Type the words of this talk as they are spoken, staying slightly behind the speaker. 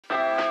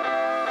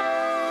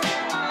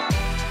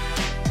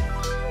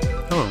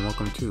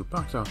welcome to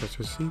Box Office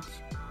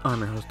Receipts. I'm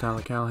your host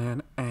Tyler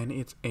Callahan, and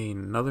it's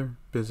another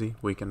busy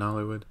week in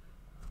Hollywood.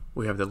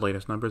 We have the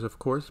latest numbers, of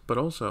course, but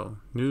also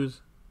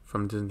news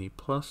from Disney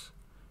Plus,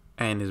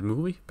 and is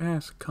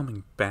MoviePass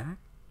coming back?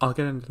 I'll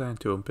get into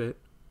that in a bit,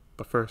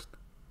 but first,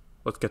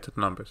 let's get to the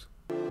numbers.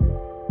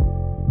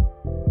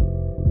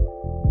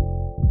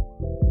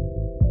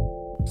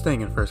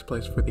 Staying in first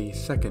place for the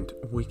second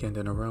weekend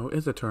in a row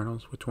is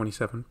Eternals with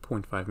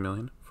 $27.5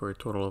 million for a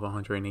total of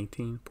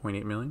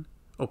 $118.8 million.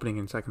 Opening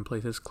in second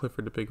place is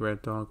Clifford the Big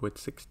Red Dog with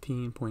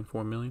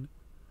 $16.4 million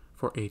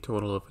for a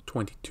total of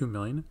 $22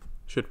 million.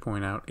 Should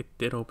point out it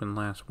did open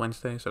last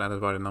Wednesday, so that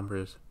is why the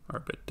numbers are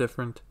a bit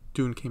different.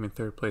 Dune came in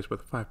third place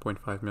with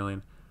 $5.5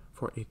 million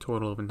for a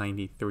total of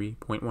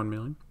 $93.1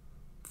 million.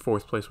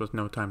 Fourth place was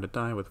No Time to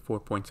Die with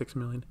 $4.6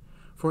 million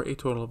for a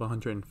total of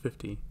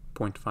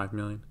 $150.5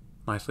 million.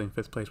 Lastly, in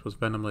fifth place was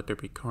Venom Let There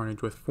Be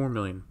Carnage with $4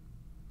 million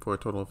for a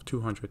total of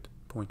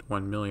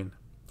 $200.1 million.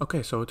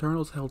 Okay, so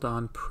Eternals held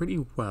on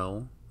pretty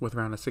well with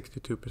around a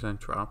 62%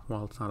 drop.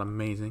 While it's not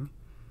amazing,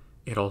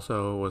 it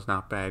also was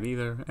not bad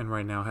either, and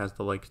right now has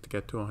the legs to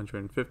get to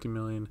 $150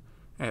 million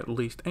at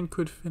least, and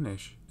could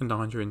finish in the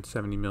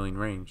 $170 million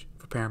range.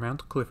 For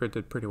Paramount, Clifford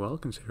did pretty well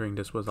considering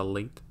this was a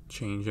late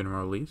change in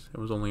release. It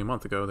was only a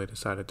month ago they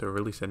decided to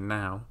release it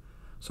now,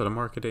 so the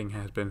marketing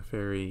has been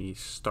very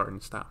start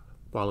and stop.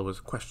 While it was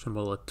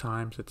questionable at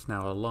times, it's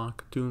now a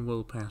lock. Dune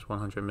will pass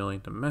 $100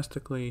 million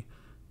domestically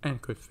and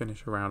could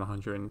finish around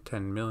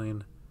 $110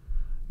 million.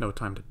 No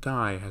Time to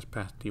Die has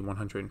passed the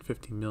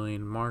 $150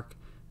 million mark,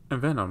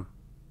 and Venom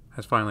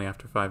has finally,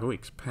 after 5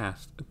 weeks,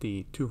 passed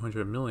the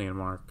 $200 million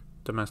mark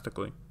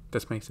domestically.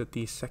 This makes it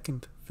the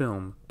second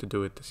film to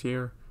do it this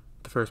year,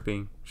 the first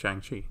being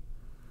Shang-Chi.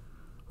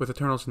 With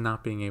Eternals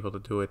not being able to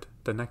do it,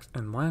 the next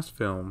and last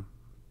film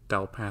that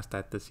will pass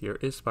that this year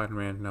is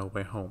Spider-Man No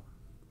Way Home.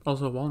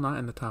 Also, while not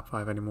in the top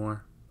 5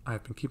 anymore,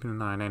 I've been keeping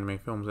an eye on anime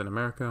films in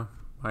America.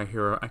 My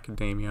Hero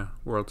Academia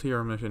World's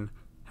Hero Mission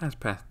has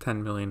passed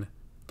 10 million.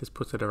 This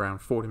puts it around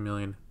 40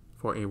 million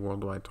for a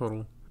worldwide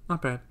total.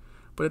 Not bad,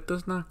 but it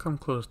does not come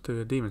close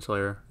to Demon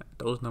Slayer.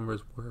 Those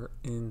numbers were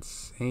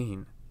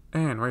insane.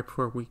 And right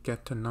before we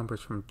get to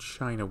numbers from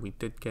China, we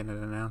did get an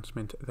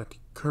announcement that the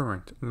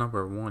current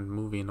 #1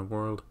 movie in the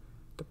world,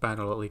 The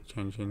Battle at Lake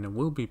Changjin,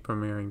 will be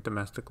premiering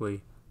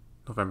domestically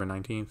November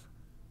 19th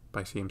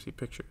by CMC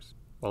Pictures.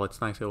 While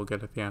it's nice it will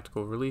get a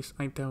theatrical release,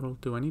 I doubt it'll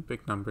do any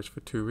big numbers for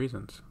 2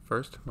 reasons.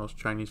 First, most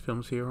Chinese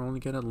films here only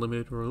get a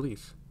limited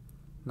release,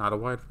 not a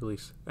wide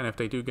release, and if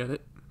they do get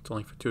it, it's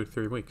only for 2 to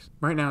 3 weeks.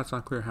 Right now, it's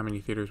not clear how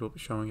many theaters will be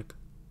showing it.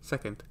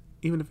 Second,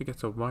 even if it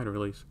gets a wide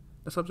release,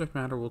 the subject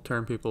matter will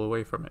turn people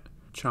away from it.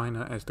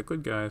 China as the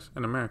good guys,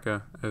 and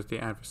America as the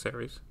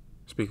adversaries.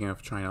 Speaking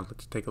of China,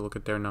 let's take a look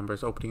at their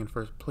numbers. Opening in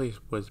first place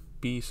was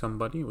Be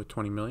Somebody with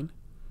 20 million.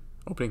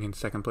 Opening in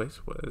second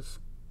place was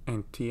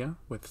Antia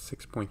with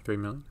 6.3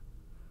 million.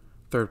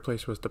 Third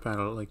place was The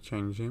Battle at Lake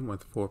Changjin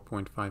with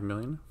 4.5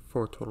 million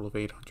for a total of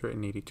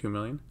 882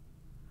 million.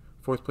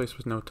 Fourth place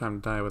was No Time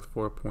to Die with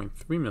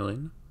 4.3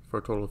 million for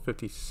a total of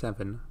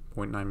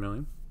 57.9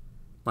 million.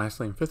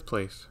 Lastly, in fifth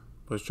place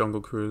was Jungle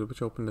Cruise,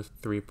 which opened at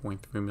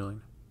 3.3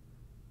 million.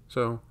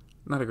 So,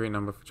 not a great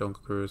number for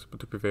Jungle Cruise, but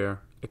to be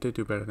fair, it did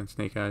do better than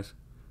Snake Eyes.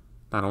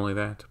 Not only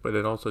that, but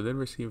it also did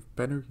receive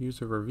better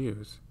user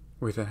reviews,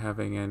 with it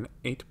having an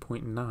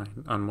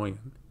 8.9 on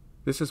Moyen.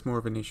 This is more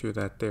of an issue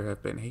that there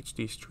have been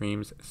HD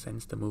streams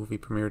since the movie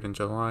premiered in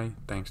July,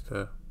 thanks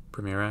to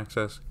Premiere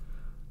Access,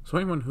 so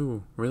anyone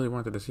who really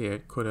wanted to see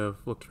it could have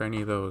looked for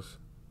any of those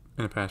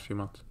in the past few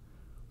months.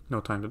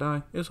 No Time to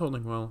Die is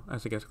holding well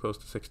as it gets close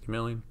to 60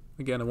 million.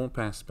 Again, it won't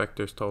pass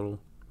Spectre's total,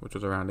 which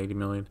was around 80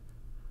 million,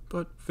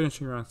 but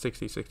finishing around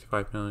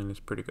 60-65 million is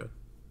pretty good.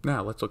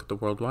 Now let's look at the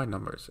worldwide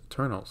numbers.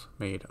 Eternals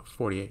made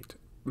 48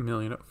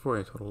 million for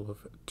a total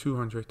of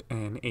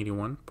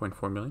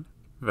 281.4 million.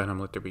 Venom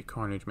Let There Be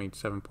Carnage made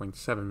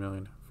 7.7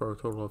 million for a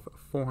total of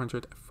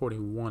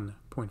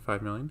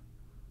 441.5 million.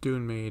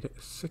 Dune made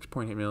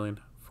 6.8 million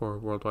for a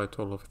worldwide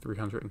total of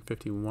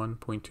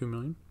 351.2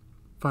 million.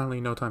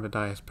 Finally, No Time to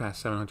Die has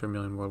passed 700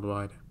 million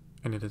worldwide,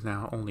 and it is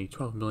now only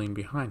 12 million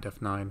behind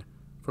F9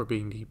 for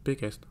being the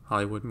biggest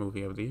Hollywood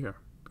movie of the year.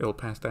 It will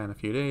pass that in a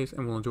few days,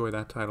 and we'll enjoy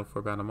that title for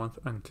about a month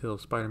until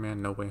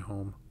Spider-Man No Way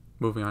Home.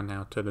 Moving on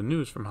now to the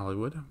news from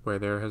Hollywood, where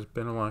there has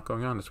been a lot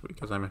going on this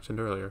week, as I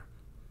mentioned earlier.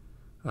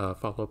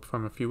 Follow-up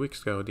from a few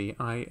weeks ago, the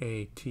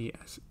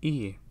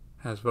IATSE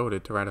has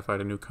voted to ratify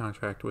the new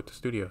contract with the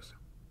studios.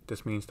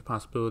 This means the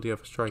possibility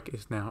of a strike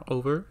is now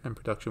over, and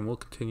production will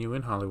continue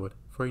in Hollywood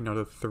for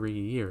another 3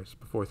 years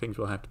before things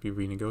will have to be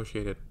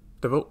renegotiated.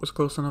 The vote was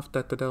close enough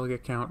that the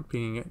delegate count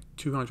being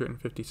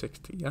 256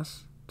 to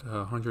yes to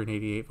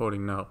 188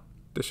 voting no.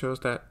 This shows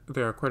that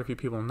there are quite a few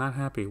people not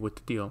happy with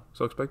the deal,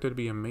 so expect there to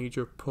be a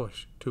major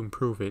push to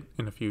improve it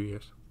in a few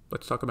years.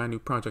 Let's talk about new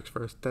projects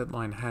first.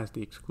 Deadline has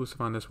the exclusive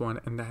on this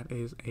one, and that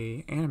is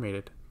an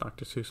animated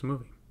Dr. Seuss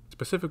movie.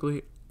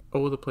 Specifically,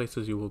 Oh the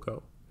Places You Will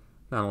Go.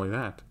 Not only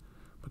that,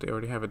 but they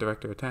already have a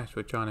director attached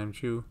with John M.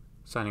 Chu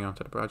signing on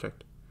to the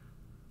project.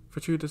 For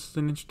Chu, this is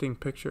an interesting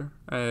picture,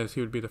 as he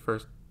would be the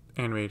first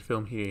animated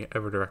film he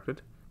ever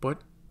directed,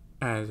 but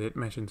as it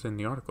mentions in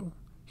the article,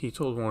 he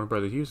told Warner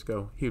Brothers years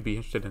ago he would be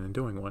interested in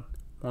doing one.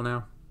 Well,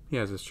 now he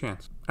has his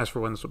chance. As for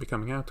when this will be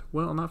coming out,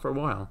 well, not for a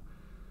while.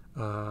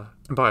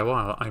 And by a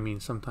while, I mean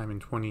sometime in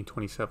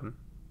 2027.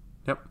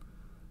 Yep,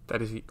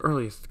 that is the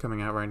earliest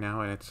coming out right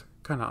now, and it's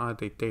kind of odd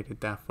they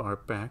dated that far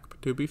back,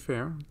 but to be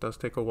fair, it does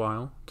take a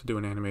while to do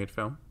an animated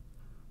film.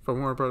 For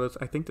Warner Brothers,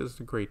 I think this is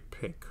a great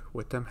pick.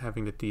 With them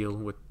having to deal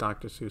with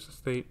Dr. Seuss'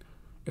 estate,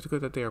 it's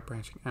good that they are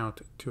branching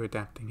out to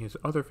adapting his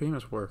other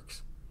famous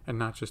works, and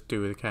not just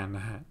do The Cat in the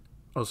Hat.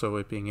 Also,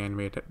 it being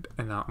animated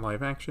and not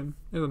live action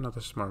is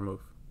another smart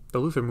move. The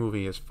Luther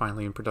movie is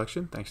finally in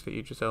production, thanks to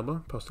Idris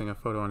Elba posting a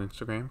photo on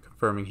Instagram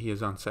confirming he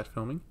is on set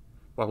filming.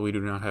 While we do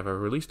not have a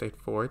release date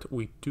for it,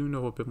 we do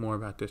know a bit more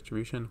about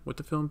distribution, with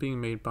the film being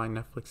made by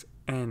Netflix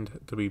and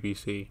the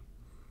BBC.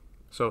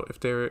 So if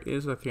there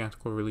is a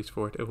theatrical release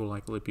for it, it will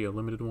likely be a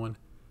limited one.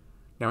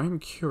 Now I am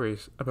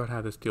curious about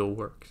how this deal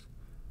works,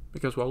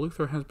 because while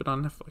Luther has been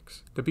on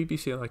Netflix, the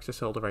BBC likes to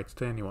sell the rights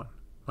to anyone.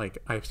 Like,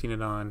 I've seen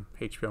it on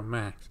HBO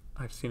Max,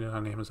 I've seen it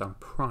on Amazon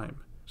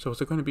Prime. So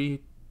is it going to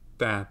be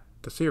that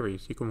the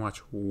series you can watch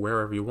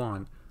wherever you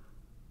want,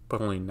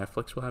 but only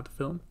Netflix will have the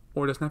film?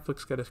 Or does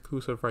Netflix get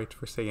exclusive rights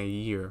for, say, a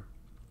year,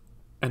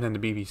 and then the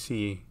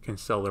BBC can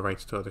sell the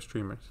rights to other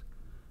streamers?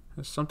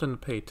 It's something to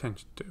pay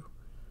attention to.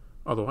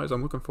 Otherwise,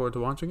 I'm looking forward to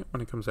watching it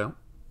when it comes out.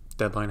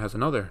 Deadline has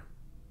another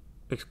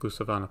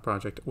exclusive on a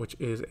project, which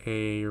is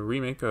a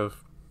remake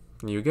of,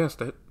 you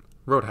guessed it,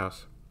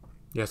 Roadhouse.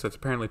 Yes, it's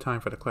apparently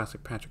time for the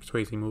classic Patrick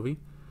Swayze movie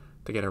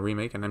to get a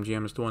remake, and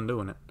MGM is the one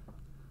doing it.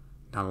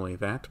 Not only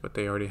that, but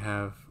they already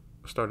have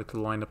started to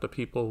line up the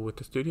people, with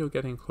the studio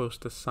getting close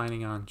to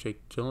signing on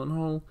Jake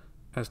Gyllenhaal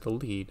as the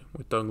lead,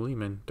 with Doug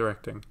Liman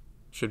directing. It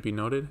should be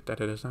noted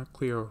that it is not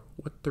clear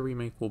what the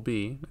remake will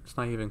be. It's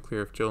not even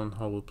clear if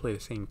Gyllenhaal will play the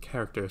same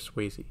character as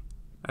Swayze.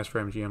 As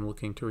for MGM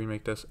looking to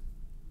remake this,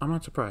 I'm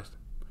not surprised.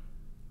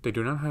 They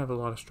do not have a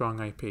lot of strong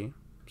IP,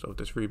 so if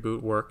this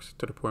reboot works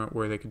to the point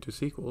where they could do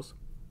sequels,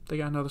 they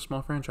got another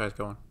small franchise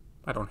going.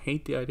 I don't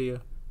hate the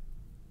idea,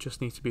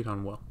 just needs to be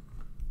done well.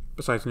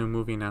 Besides new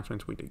movie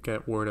announcements, we did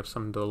get word of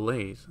some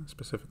delays,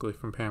 specifically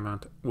from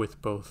Paramount,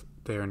 with both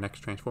their next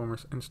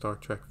Transformers and Star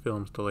Trek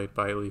films delayed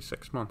by at least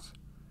 6 months.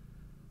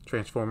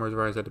 Transformers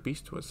Rise of the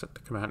Beast was set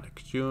to come out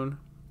next June.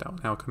 That will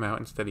now come out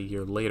instead a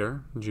year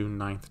later, June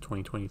 9th,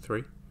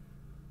 2023.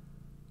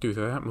 Due to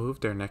that move,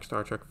 their next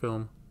Star Trek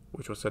film,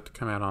 which was set to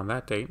come out on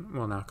that date,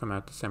 will now come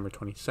out December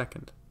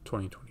 22nd,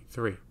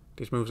 2023.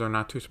 These moves are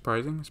not too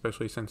surprising,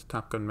 especially since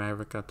Top Gun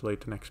Maverick got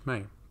delayed to next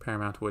May.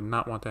 Paramount would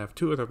not want to have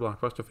two other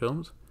blockbuster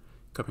films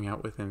coming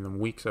out within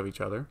weeks of each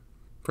other.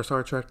 For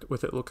Star Trek,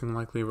 with it looking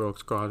likely Rogue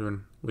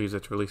Squadron leaves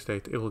its release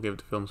date, it will give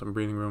the film some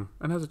breathing room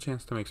and has a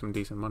chance to make some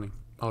decent money.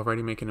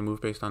 Already making a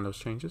move based on those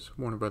changes,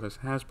 Warner Brothers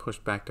has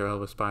pushed back their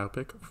Elvis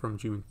biopic from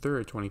June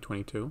 3rd,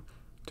 2022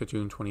 to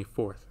June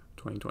 24th,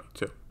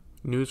 2022.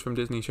 News from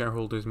Disney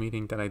shareholders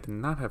meeting that I did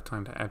not have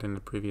time to add in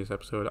the previous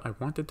episode, I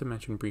wanted to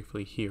mention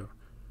briefly here.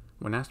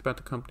 When asked about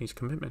the company's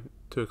commitment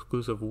to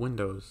exclusive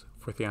windows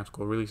for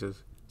theatrical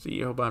releases,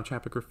 CEO Bob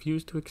Chapek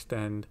refused to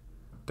extend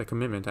the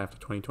commitment after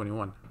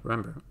 2021.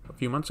 Remember, a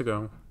few months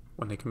ago,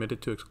 when they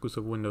committed to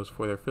exclusive windows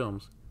for their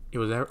films, it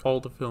was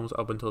all the films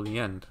up until the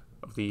end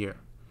of the year,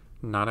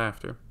 not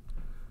after.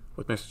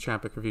 With Mr.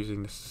 Chapek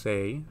refusing to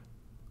say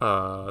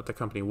the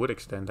company would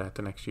extend that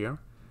to next year,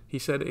 he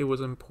said it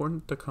was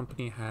important the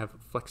company have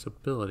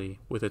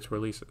flexibility with its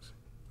releases.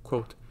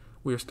 Quote,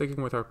 "We are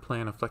sticking with our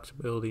plan of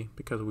flexibility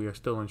because we are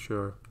still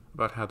unsure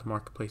about how the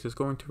marketplace is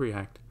going to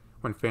react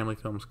when family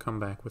films come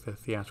back with a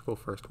theatrical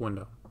first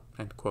window."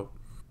 End quote.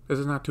 This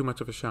is not too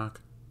much of a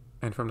shock,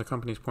 and from the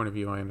company's point of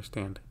view, I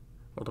understand.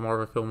 While the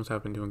Marvel films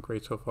have been doing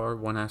great so far,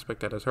 one aspect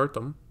that has hurt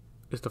them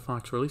is the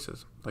Fox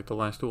releases, like The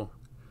Last Duel.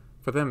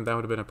 For them, that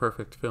would have been a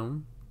perfect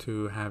film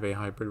to have a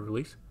hybrid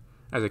release,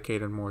 as it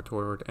catered more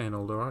toward an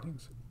older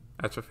audience.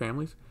 As for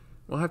families,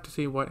 we'll have to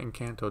see what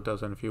Encanto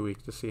does in a few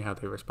weeks to see how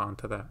they respond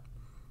to that.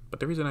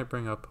 But the reason I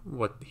bring up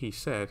what he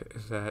said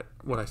is that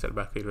what I said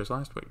about theaters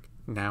last week.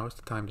 Now is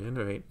the time to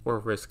innovate or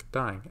risk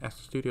dying, as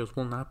the studios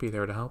will not be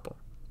there to help them.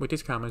 With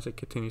these comments, it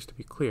continues to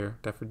be clear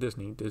that for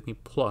Disney, Disney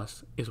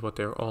Plus is what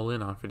they're all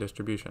in on for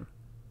distribution.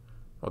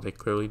 While they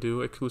clearly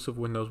do exclusive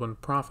windows when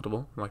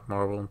profitable, like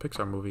Marvel and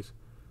Pixar movies,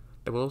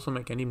 they will also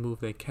make any move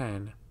they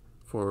can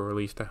for a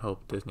release to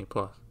help Disney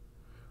Plus.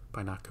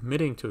 By not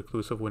committing to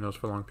exclusive windows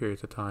for long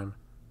periods of time,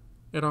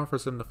 it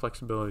offers them the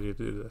flexibility to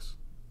do this.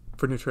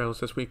 For new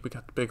trailers this week, we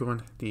got the big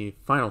one, the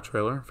final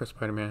trailer for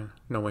Spider-Man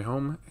No Way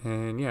Home,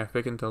 and yeah, if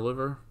it can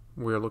deliver,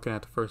 we're looking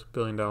at the first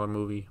billion-dollar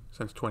movie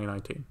since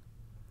 2019.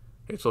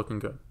 It's looking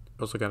good.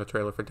 We also got a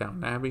trailer for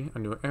Downton Abbey, A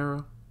New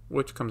Era,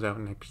 which comes out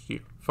next year.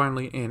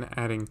 Finally, in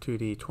adding to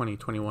the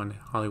 2021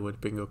 Hollywood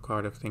bingo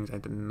card of things I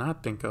did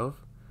not think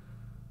of,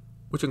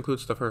 which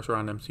includes the first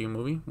round MCU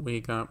movie,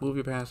 we got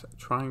MoviePass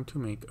trying to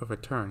make a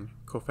return.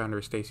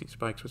 Co-founder Stacey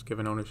Spikes was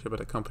given ownership of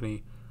the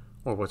company,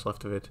 or what's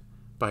left of it,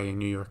 by a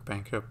New York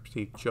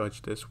bankruptcy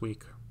judge this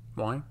week.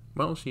 Why?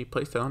 Well, she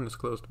placed an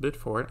undisclosed bid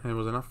for it, and it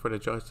was enough for the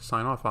judge to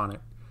sign off on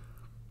it.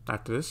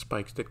 After this,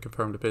 Spikes did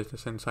confirm to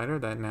Business Insider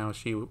that now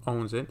she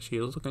owns it, she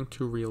is looking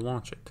to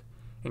relaunch it.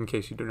 In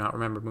case you do not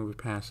remember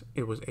MoviePass,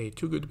 it was a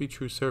too good to be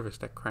true service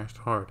that crashed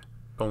hard.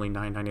 For only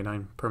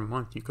 $9.99 per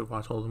month, you could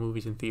watch all the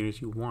movies in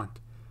theaters you want.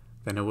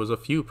 Then it was a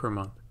few per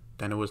month.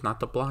 Then it was not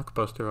the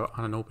blockbuster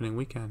on an opening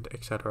weekend,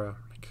 etc.,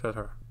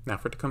 etc. Now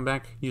for it to come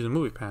back using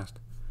MoviePass,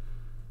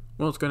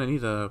 well, it's going to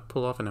need to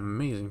pull off an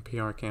amazing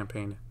PR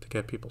campaign to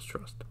get people's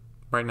trust.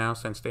 Right now,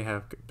 since they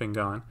have been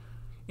gone,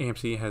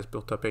 AMC has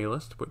built up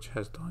A-List, which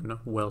has done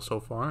well so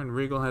far, and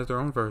Regal has their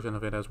own version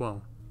of it as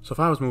well. So if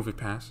I was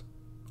MoviePass,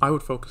 I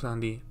would focus on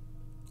the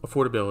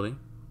affordability,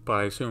 but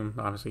I assume,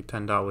 obviously,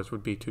 $10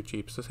 would be too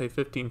cheap, so say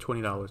 $15,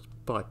 $20.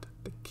 But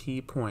the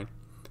key point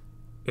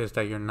is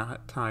that you're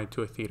not tied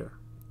to a theater.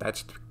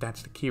 That's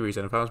the key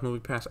reason. If I was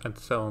MoviePass, I'd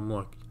tell them,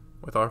 look,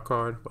 with our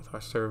card, with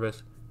our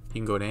service, you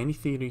can go to any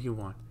theater you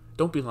want.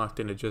 Don't be locked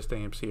into just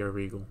AMC or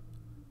Regal.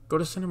 Go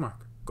to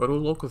Cinemark. Go to a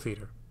local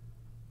theater.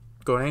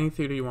 Go to any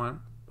theater you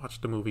want. Watch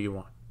the movie you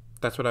want.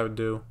 That's what I would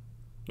do.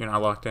 You're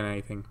not locked in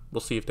anything.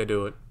 We'll see if they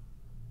do it.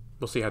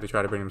 We'll see how they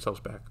try to bring themselves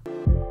back.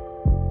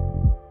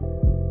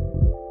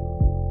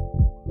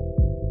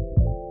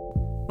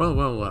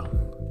 Well.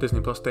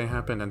 Disney Plus Day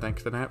happened, and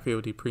thanks to that,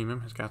 VOD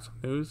Premium has got some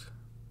news.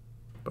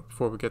 But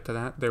before we get to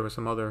that, there was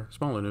some other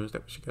smaller news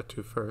that we should get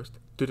to first.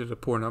 Due to the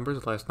poor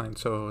numbers last night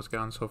Soho has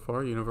gotten so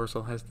far,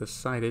 Universal has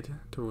decided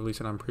to release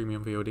it on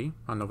Premium VOD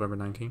on November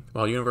 19th.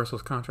 While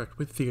Universal's contract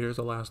with theaters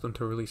allows them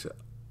to release it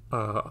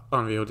on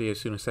VOD as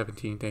soon as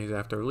 17 days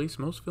after release,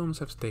 most films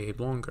have stayed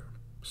longer.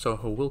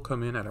 Soho will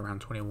come in at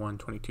around 21,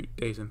 22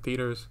 days in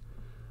theaters.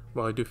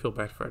 While I do feel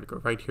bad for Edgar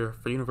Wright here,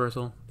 for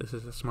Universal, this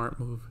is a smart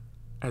move,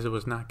 as it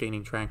was not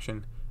gaining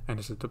traction, and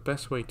this is the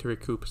best way to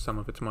recoup some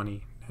of its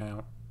money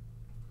now.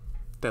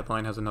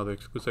 Deadline has another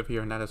exclusive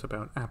here, and that is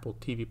about Apple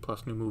TV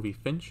Plus' new movie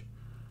Finch,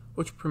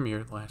 which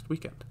premiered last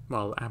weekend.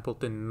 While Apple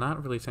did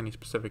not release any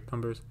specific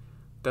numbers,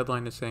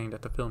 Deadline is saying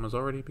that the film has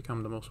already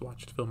become the most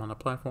watched film on the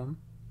platform,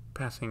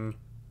 passing,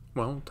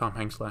 well, Tom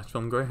Hanks' last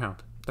film,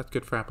 Greyhound. That's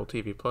good for Apple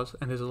TV Plus,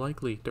 and is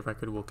likely the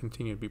record will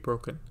continue to be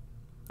broken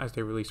as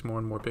they release more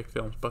and more big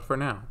films, but for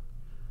now,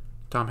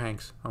 Tom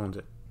Hanks owns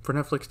it. For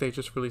Netflix, they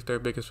just released their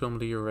biggest film of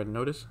the year, Red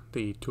Notice,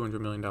 the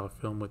 $200 million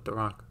film with The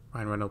Rock,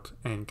 Ryan Reynolds,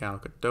 and Gal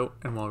Gadot,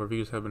 and while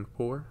reviews have been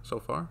poor so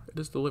far, it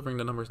is delivering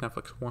the numbers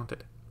Netflix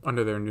wanted.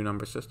 Under their new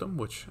number system,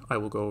 which I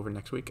will go over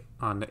next week,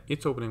 on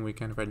its opening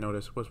weekend, Red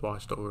Notice was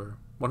watched over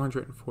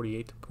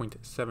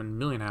 148.7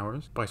 million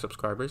hours by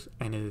subscribers,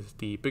 and it is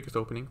the biggest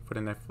opening for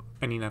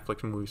any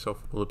Netflix movie so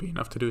far. Will it be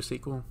enough to do a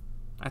sequel?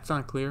 That's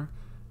not clear,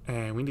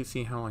 and we need to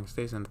see how long it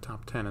stays in the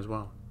top 10 as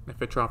well.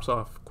 If it drops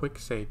off quick,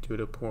 say due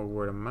to poor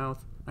word of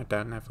mouth, I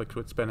doubt Netflix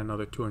would spend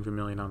another $200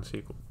 million on the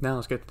sequel. Now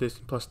let's get to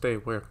Disney Plus Day,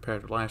 where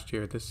compared to last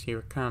year, this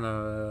year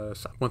kinda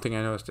sucked. One thing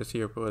I noticed this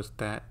year was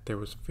that there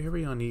was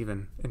very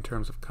uneven in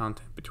terms of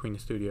content between the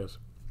studios.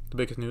 The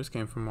biggest news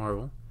came from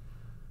Marvel,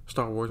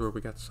 Star Wars, where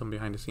we got some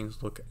behind the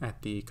scenes look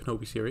at the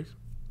Kenobi series,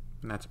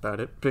 and that's about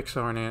it.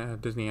 Pixar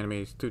and Disney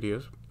Animated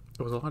Studios,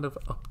 there was a lot of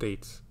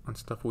updates on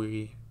stuff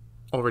we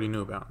already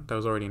knew about, that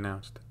was already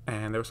announced,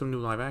 and there were some new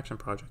live action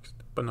projects,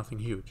 but nothing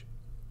huge.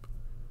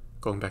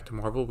 Going back to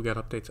Marvel, we got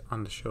updates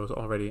on the shows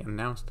already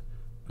announced,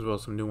 as well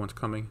as some new ones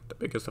coming. The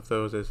biggest of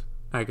those is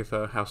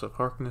Agatha, House of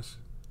Harkness,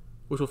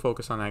 which will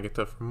focus on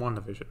Agatha from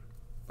WandaVision.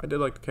 I did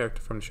like the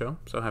character from the show,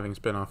 so having a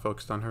spin-off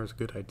focused on her is a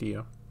good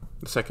idea.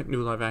 The second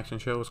new live-action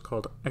show is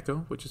called Echo,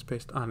 which is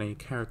based on a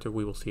character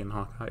we will see in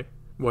Hawkeye.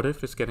 What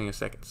If is getting a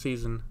second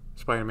season.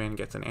 Spider-Man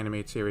gets an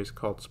animated series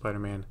called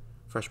Spider-Man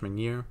Freshman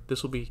Year.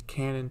 This will be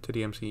canon to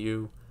the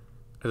MCU,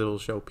 as it will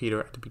show Peter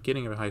at the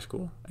beginning of high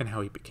school and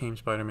how he became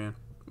Spider-Man.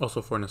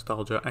 Also for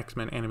nostalgia,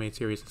 X-Men animated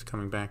series is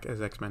coming back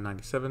as X-Men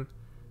 97.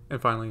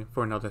 And finally,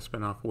 for another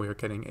spin-off, we're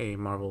getting a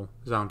Marvel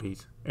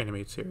Zombies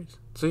animated series.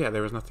 So yeah,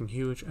 there was nothing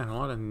huge, and a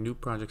lot of new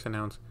projects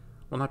announced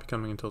will not be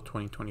coming until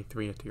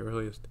 2023 at the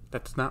earliest.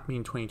 That does not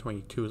mean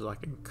 2022 is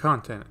lacking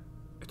content.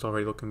 It's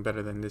already looking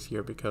better than this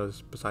year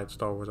because, besides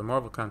Star Wars and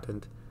Marvel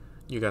content,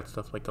 you got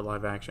stuff like the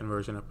live-action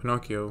version of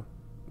Pinocchio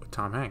with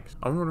Tom Hanks.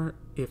 I wonder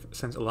if,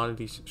 since a lot of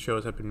these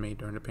shows have been made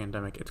during the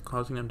pandemic, it's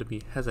causing them to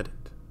be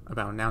hesitant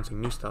about announcing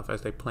new stuff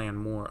as they plan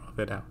more of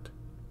it out.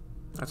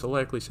 That's a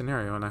likely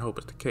scenario, and I hope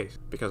it's the case,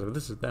 because if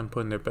this is them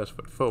putting their best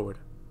foot forward,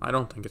 I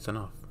don't think it's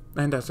enough.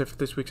 And that's it for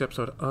this week's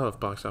episode of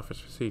Box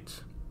Office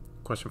Receipts.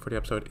 Question for the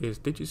episode is,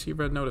 did you see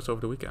Red Notice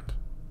over the weekend?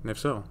 And if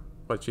so,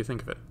 what did you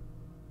think of it?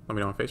 Let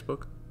me know on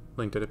Facebook,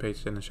 link to the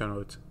page in the show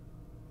notes.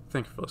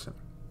 Thank you for listening.